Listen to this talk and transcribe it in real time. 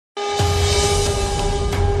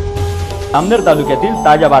जामनेर तालुक्यातील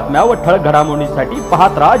ताज्या बातम्या व ठळक घडामोडींसाठी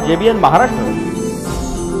पाहत राहा JBN महाराष्ट्र।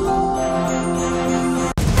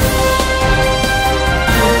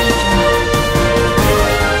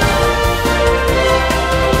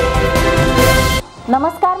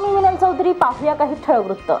 नमस्कार, मी मिनल चौधरी। पाहूया काही ठळक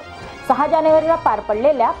वृत्त। 6 जानेवारीला पार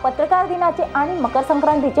पडलेल्या पत्रकार दिनाचे आणि मकर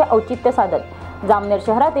संक्रांतीचे औचित्य साधत जामनेर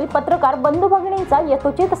शहरातील पत्रकार बंधू भगिनींचा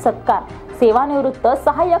यथोचित सत्कार सेवानिवृत्त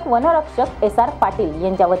सहाय्यक वनरक्षक SR पाटील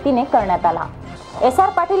यांच्या वतीने करण्यात आला। SR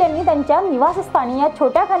पाटील यांनी त्यांच्या निवासस्थानी या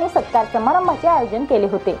छोट्याखानी सत्कार समारंभाचे आयोजन केले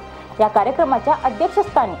होते। या कार्यक्रमाच्या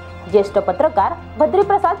अध्यक्षस्थानी ज्येष्ठ पत्रकार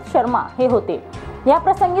भद्रीप्रसाद शर्मा हे होते। या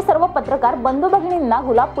प्रसंगी सर्व पत्रकार बंधू भगिनींना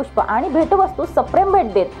गुलाब पुष्प आणि भेटवस्तू सप्रेम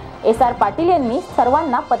भेट देत SR पाटील यांनी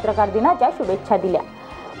सर्वांना पत्रकार दिनाच्या शुभेच्छा दिल्या।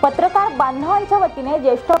 पत्रकार बांधवांच्या वतीने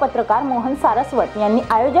ज्येष्ठ पत्रकार मोहन सारस्वत यांनी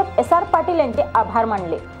आयोजक SR पाटील यांचे आभार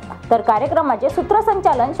मानले, तर कार्यक्रमाचे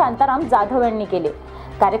सूत्रसंचालन शांताराम जाधव यांनी केले।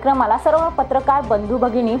 कार्यक्रमाला सर्व पत्रकार बंधू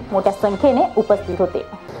भगिनी मोठ्या संख्येने उपस्थित होते।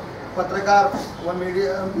 पत्रकार व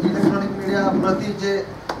मीडिया इलेक्ट्रॉनिक मीडिया प्रति जे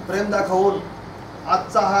प्रेम दाखवून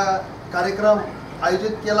आजचा हा कार्यक्रम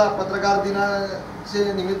आयोजित केला पत्रकार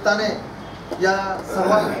दिनाचे निमित्ताने। या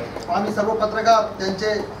सर्व आम्ही सर्व पत्रकार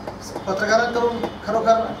त्यांचे पत्रकारांकडून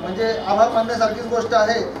खरोखर म्हणजे आभार मानण्यासारखीच गोष्ट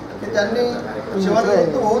आहे की त्यांनी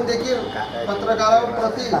सेवानिवृत्त होऊन देखील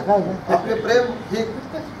पत्रकारांप्रती आपले प्रेम ही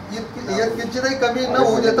किंचितही कमी न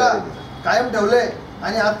होऊ देता कायम ठेवले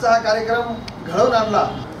आणि आजचा हा कार्यक्रम घडवून आणला।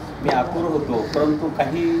 मी आतुर होतो, परंतु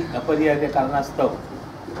काही अपरिहार्य कारणास्तव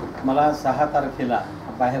मला 6 तारखेला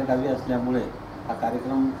बाहेरगावी असल्यामुळे हा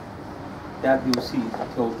कार्यक्रम त्या दिवशी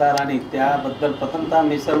ठेवता आला नाही। त्याबद्दल प्रथमतः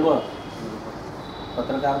मी सर्व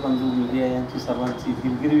पत्रकार बंधू मीडिया यांची सर्वांची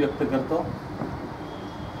दिलगिरी व्यक्त करतो।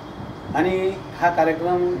 आणि हा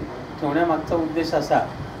कार्यक्रम ठेवण्यामागचा उद्देश असा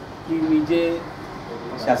की मी जे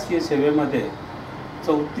शासकीय सेवेमध्ये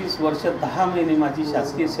 34 वर्ष 10 महिने माझी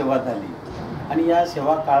शासकीय सेवा झाली आणि या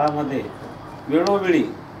सेवा काळामध्ये वेळोवेळी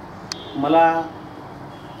मला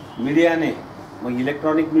मीडियाने, मग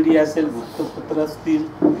इलेक्ट्रॉनिक मीडिया असेल, वृत्तपत्र असतील,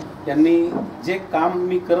 यांनी जे काम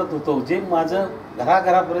मी करत होतो, जे माझं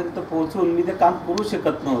घराघरापर्यंत पोहोचून मी ते काम करू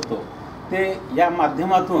शकत नव्हतो, ते या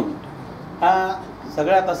माध्यमातून हा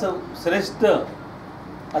सगळ्यात असं श्रेष्ठ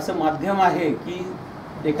असं माध्यम आहे की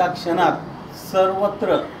एका क्षणात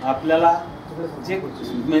सर्वत्र आपल्याला जे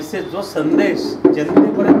मेसेज, जो संदेश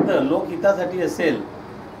जनतेपर्यंत लोकहितासाठी असेल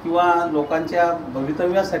किंवा लोकांच्या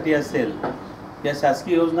भवितव्यासाठी असेल, या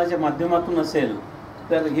शासकीय योजनाच्या माध्यमातून असेल,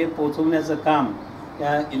 तर हे पोहोचवण्याचं काम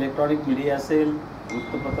या इलेक्ट्रॉनिक मीडिया असेल,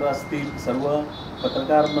 वृत्तपत्र असतील, सर्व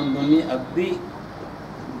पत्रकार बंधूंनी अगदी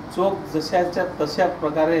चोख जशाच्या तशा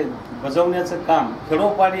प्रकारे बजावण्याचं काम,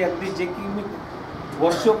 खेडोपाडी अगदी जे की मी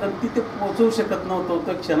वर्षोगणती ते पोहोचवू शकत नव्हतो,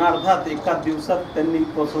 तर क्षणार्धात एका दिवसात त्यांनी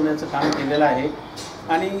पोहोचवण्याचं काम केलेलं आहे।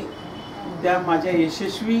 आणि त्या माझ्या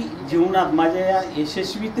यशस्वी जीवनात, माझ्या या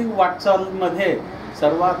यशस्वी ते वाटचालीमध्ये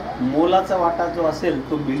सर्वात मोलाचा वाटा जो असेल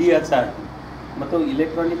तो मीडियाचा आहे। मग तो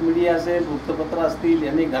इलेक्ट्रॉनिक मीडिया असेल, वृत्तपत्र असतील,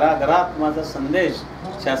 यांनी घराघरात माझा संदेश,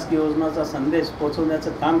 शासकीय योजनाचा संदेश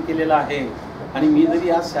पोहोचवण्याचं काम केलेलं आहे। आणि मी जरी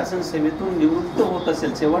आज शासन सेवेतून निवृत्त होत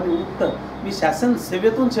असेल, सेवानिवृत्त, मी शासन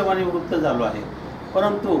सेवेतून सेवानिवृत्त झालो आहे,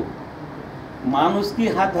 परंतु माणुसकी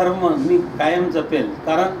हा धर्म मी कायम जपेल।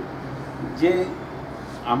 कारण जे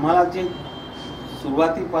आम्हाला जे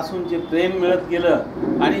सुरुवातीपासून जे प्रेम मिळत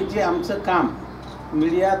गेलं आणि जे आमचं काम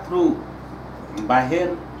मीडिया थ्रू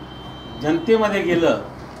बाहेर जनतेमध्ये गेलं,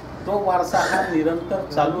 तो वारसा हा निरंतर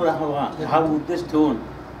चालू राहावा हा उद्देश ठेवून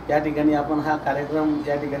या ठिकाणी आपण हा कार्यक्रम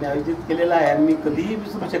या ठिकाणी आयोजित केलेला आहे। आणि मी कधीही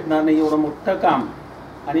विसरू शकणार नाही एवढं मोठं काम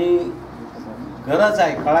आणि गरज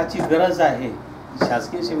आहे, काळाची गरज आहे।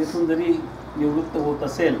 शासकीय सेवेतून जरी निवृत्त होत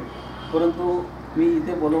असेल, परंतु मी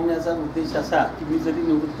इथे बोलवण्याचा उद्देश असा की मी जरी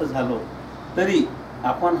निवृत्त झालो तरी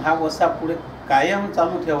आपण हा वसा पुढे कायम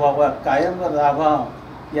चालू ठेवावा, कायम राहावा,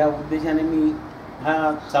 या उद्देशाने मी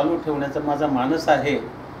हा चालू ठेवण्याचा माझा मानस आहे।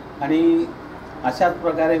 आणि अशाच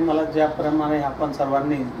प्रकारे मला ज्याप्रमाणे आपण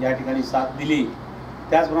सर्वांनी या ठिकाणी साथ दिली,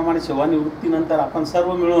 त्याचप्रमाणे सेवानिवृत्तीनंतर आपण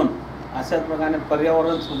सर्व मिळून अशाच प्रकारे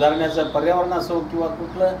पर्यावरण सुधारण्याचं, पर्यावरण असो किंवा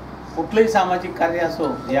कुठलंही सामाजिक कार्य असो,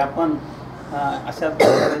 हे आपण अशाच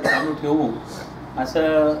प्रकारे चालू ठेवू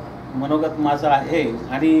असं मनोगत माझं आहे।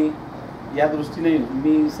 आणि या दृष्टीने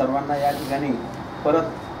मी सर्वांना या ठिकाणी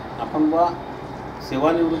परत आपण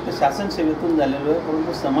सेवानिवृत्त शासन सेवेतून झालेलो आहे,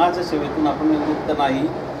 परंतु समाज सेवेतून आपण निवृत्त नाही।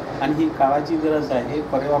 आणि ही काळाची गरज आहे,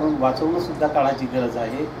 पर्यावरण वाचवणं सुद्धा काळाची गरज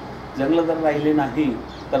आहे। जंगलं जर राहिले नाही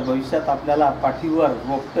तर भविष्यात आपल्याला पाठीवर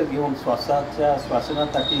रोपटं घेऊन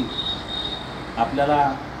श्वासनासाठी आपल्याला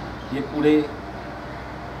हे पुढे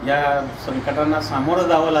या संकटांना सामोरं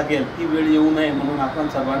जावं लागेल। ती वेळ येऊ नये म्हणून आपण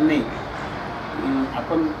सर्वांनी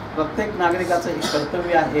आपण प्रत्येक नागरिकाचं हे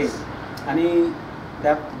कर्तव्य आहे आणि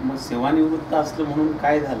त्यात मग सेवानिवृत्त असलं म्हणून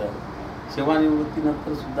काय झालं,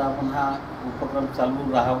 सेवानिवृत्तीनंतर सुद्धा आपण हा उपक्रम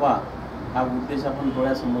चालू राहावा हा उद्देश आपण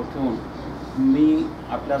डोळ्यासमोर ठेवून मी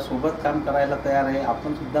आपल्यासोबत काम करायला तयार आहे.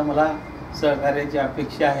 आपण सुद्धा मला सहकार्याची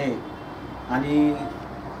अपेक्षा आहे आणि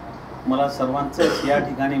मला सर्वांचंच या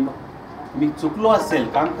ठिकाणी मी चुकलो असेल,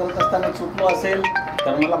 काम करत असताना चुकलो असेल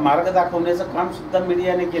तर मला मार्ग दाखवण्याचं कामसुद्धा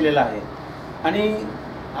मीडियाने केलेलं आहे. आणि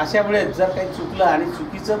अशा वेळेस जर काही चुकलं आणि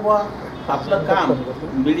चुकीचं व आपलं काम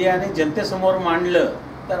मीडियाने जनतेसमोर मांडलं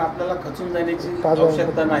तर आपल्याला खचून जाण्याची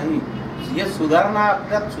आवश्यकता नाही. हे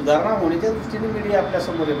आपल्यात सुधारणा होण्याच्या दृष्टीने मीडिया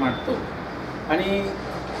आपल्यासमोर मांडतो आणि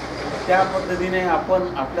त्या पद्धतीने आपण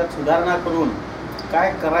आपल्यात सुधारणा करून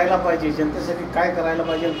काय करायला पाहिजे, जनतेसाठी काय करायला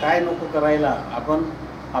पाहिजे, काय नको करायला, आपण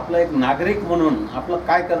आपला एक नागरिक म्हणून आपलं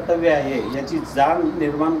काय कर्तव्य आहे याची जाण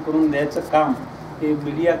निर्माण करून द्यायचं काम हे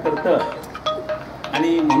मीडिया करतं.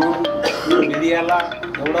 आणि म्हणून मीडियाला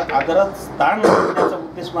एवढं आदरात स्थान देण्याचा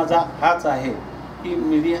उद्देश माझा हाच आहे की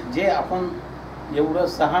मीडिया जे आपण एवढं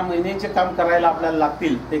 6 महिन्याचे काम करायला आपल्याला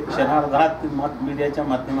लागतील ते क्षणार्धात मीडियाच्या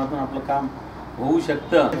माध्यमातून आपलं काम होऊ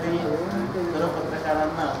शकतं. सर्व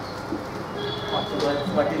पत्रकारांना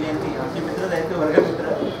पाटील यांनी आमचे मित्र आहेत, वर्गमित्र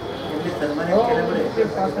यांनी सन्मानित केल्यामुळे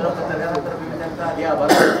सर्व पत्रकारांतर्फे मी त्यांचा आधी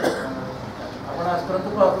आभार मानतो. आपण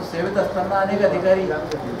आजपर्यंत पाहतो सेवेत असताना अनेक अधिकारी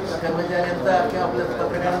कर्मचाऱ्यांचा किंवा आपल्या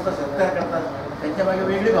पत्रकारांचा सत्कार करतात, त्यांच्या मागे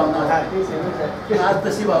वेगळी भावना असते. आज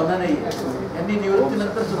तशी भावना नाही आहे. यांनी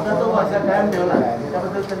निवृत्तीनंतर सुद्धा तो असा कायम ठेवला,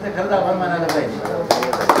 त्याबद्दल त्यांचे खरंच आभार मानायला पाहिजे.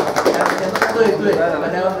 त्यांचा जो येतोय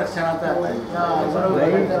पर्यावरण रक्षणाचा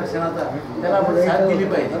किंवा रक्षणाचा त्याला आपण साथ दिली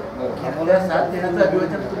पाहिजे. त्या साथ देण्याचं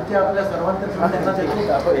अभिवादन तुमच्या आपल्या सर्वांतर्फे त्यांना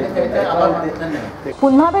देतो. त्यांचे आभार मानत नाही.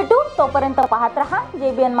 पुन्हा भेटू, तोपर्यंत पाहत रहा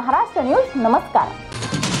JBN महाराष्ट्र न्यूज. नमस्कार.